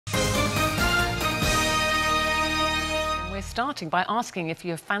starting by asking if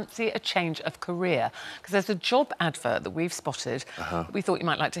you fancy a change of career, because there's a job advert that we've spotted we thought you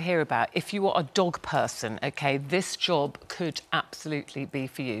might like to hear about. If you are a dog person, OK, this job could absolutely be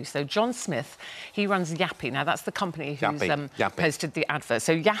for you. So John Smith, he runs Yappy. Now, that's the company who's posted the advert.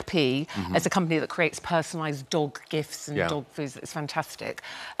 So Yappy is a company that creates personalised dog gifts and dog foods. It's fantastic.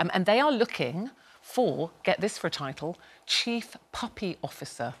 And they are looking for, get this for a title, Chief Puppy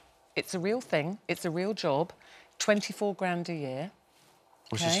Officer. It's a real thing. It's a real job. 24 grand a year. I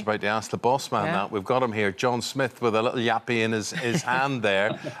was just about to ask the boss man that. We've got him here, John Smith, with a little yappy in his hand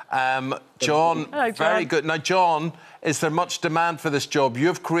there. John, hello, John. Very good. Now, John, is there much demand for this job?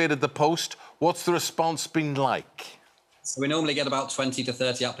 You've created the post. What's the response been like? So we normally get about 20 to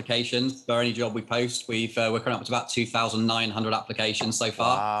 30 applications for any job we post. We're coming up to about 2,900 applications so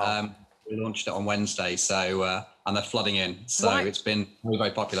far. Wow. We launched it on Wednesday, so and they're flooding in. So it's been very,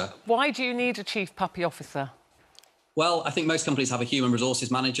 very popular. Why do you need a Chief Puppy Officer? Well, I think most companies have a human resources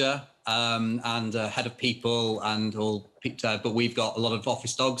manager and a head of people and all, but we've got a lot of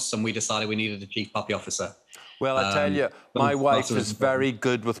office dogs, and we decided we needed a Chief Puppy Officer. Well, I tell you, my wife is very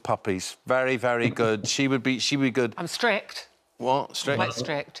good with puppies. Very, very good. She would be good. I'm strict. What? Strict? Quite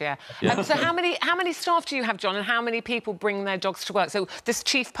strict, yeah. So how many staff do you have, John, and how many people bring their dogs to work? So this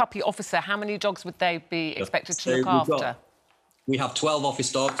Chief Puppy Officer, how many dogs would they be expected to look after? We have 12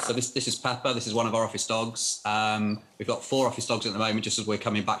 office dogs. So this is Pepper. This is one of our office dogs. We've got 4 office dogs at the moment, just as we're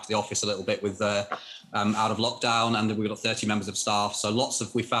coming back to the office a little bit with out of lockdown, and we've got 30 members of staff. So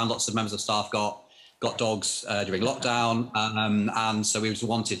we found lots of members of staff got dogs during lockdown, and so we just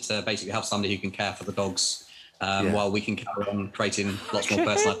wanted to basically have somebody who can care for the dogs while we can carry on creating lots more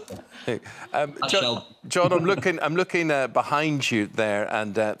personalised. John, I'm looking behind you there,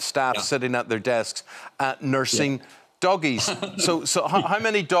 and staff sitting at their desks nursing doggies. So how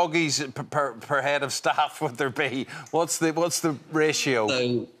many doggies per head of staff would there be? What's the ratio?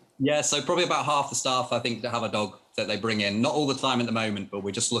 So probably about half the staff, I think, that have a dog that they bring in. Not all the time at the moment, but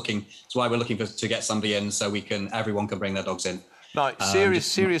we're just looking. That's why we're looking to get somebody in so everyone can bring their dogs in. Now,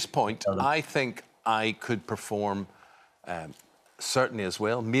 serious point. I think I could perform certainly as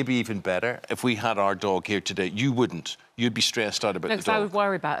well, maybe even better, if we had our dog here today. You wouldn't. You'd be stressed out about the dog. No, because I would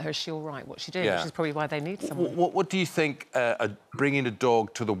worry about her. Is she all right? What's she doing? Which is probably why they need someone. What do you think bringing a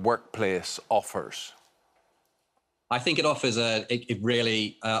dog to the workplace offers? I think it offers it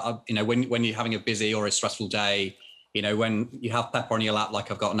really, when you're having a busy or a stressful day, when you have Pepper on your lap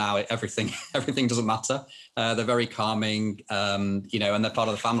like I've got now, everything doesn't matter. They're very calming, and they're part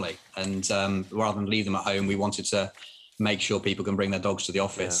of the family. And rather than leave them at home, we wanted to make sure people can bring their dogs to the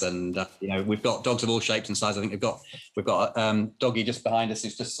office. And we've got dogs of all shapes and sizes. I think we've got a doggy just behind us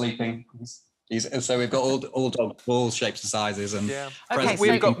who's just sleeping. So we've got all dogs, all shapes and sizes, and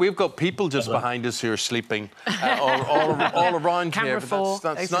we've got people just behind us who are sleeping all around here. But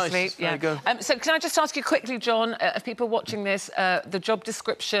that's nice. Sleep, very good. So can I just ask you quickly, John, if people watching this, the job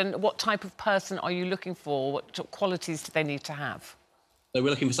description, what type of person are you looking for? What qualities do they need to have? So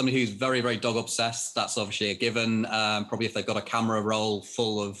we're looking for somebody who's very, very dog obsessed. That's obviously a given. Probably if they've got a camera roll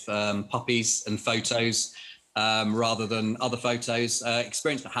full of puppies and photos. Rather than other photos.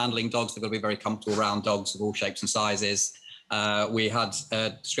 Experience for handling dogs, they've got to be very comfortable around dogs of all shapes and sizes. We had a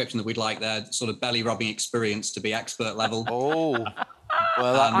description that we'd like their sort of belly rubbing experience to be expert level. Oh,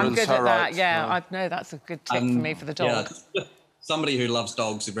 well, that I'm good at that, right. I know that's a good tip for me for the dog. Yeah, somebody who loves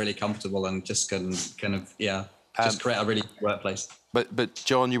dogs is really comfortable and just can just create a really good workplace. But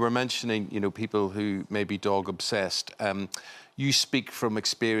John, you were mentioning, people who may be dog obsessed. You speak from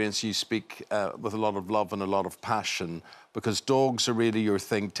experience, you speak with a lot of love and a lot of passion, because dogs are really your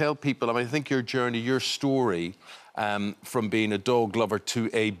thing. Tell people, I think your journey, your story, from being a dog lover to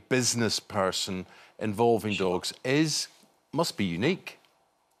a business person involving dogs must be unique.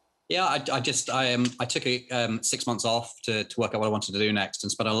 Yeah, I took 6 months off to work out what I wanted to do next,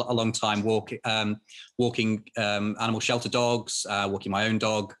 and spent a long time walking animal shelter dogs, walking my own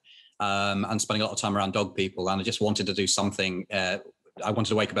dog, and spending a lot of time around dog people. And I just wanted to do something. I wanted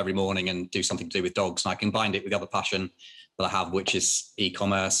to wake up every morning and do something to do with dogs. And I combined it with the other passion that I have, which is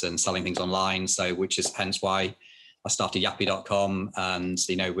e-commerce and selling things online. So, which is hence why I started Yappy.com, and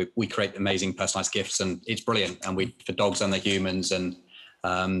we create amazing personalised gifts, and it's brilliant. And for dogs and their humans, and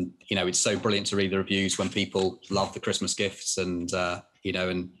it's so brilliant to read the reviews when people love the Christmas gifts, and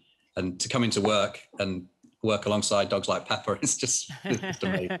and to come into work and work alongside dogs like Pepper is just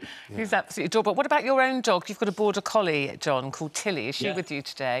amazing. He's absolutely adorable. What about your own dog? You've got a border collie, John, called Tilly. Is she with you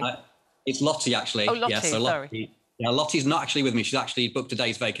today? It's Lottie, actually. Oh, Lottie, sorry. Lottie's not actually with me. She's actually booked a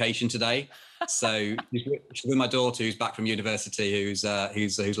day's vacation today. So she's with my daughter, who's back from university, who's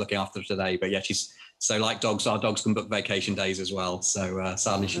looking after her today. But yeah, she's So like dogs, our dogs can book vacation days as well. So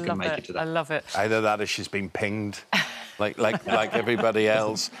sadly, she couldn't make it today. I love it. Either that or she's been pinged. Like everybody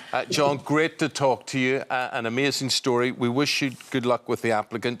else. John, great to talk to you. An amazing story. We wish you good luck with the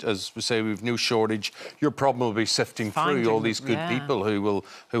applicant. As we say, we've no shortage. Your problem will be sifting through all these good people who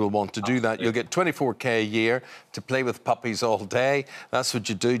will want to do that. You'll get 24k a year to play with puppies all day. That's what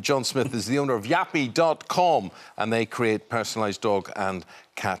you do. John Smith is the owner of Yappy.com, and they create personalised dog and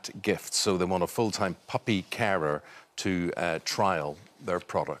cat gifts. So they want a full-time puppy carer to trial their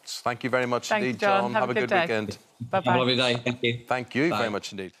products. Thank you very much indeed, John. Have a good weekend. Bye-bye. Have a lovely day. Thank you. Thank you Bye. very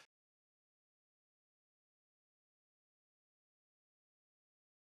much indeed.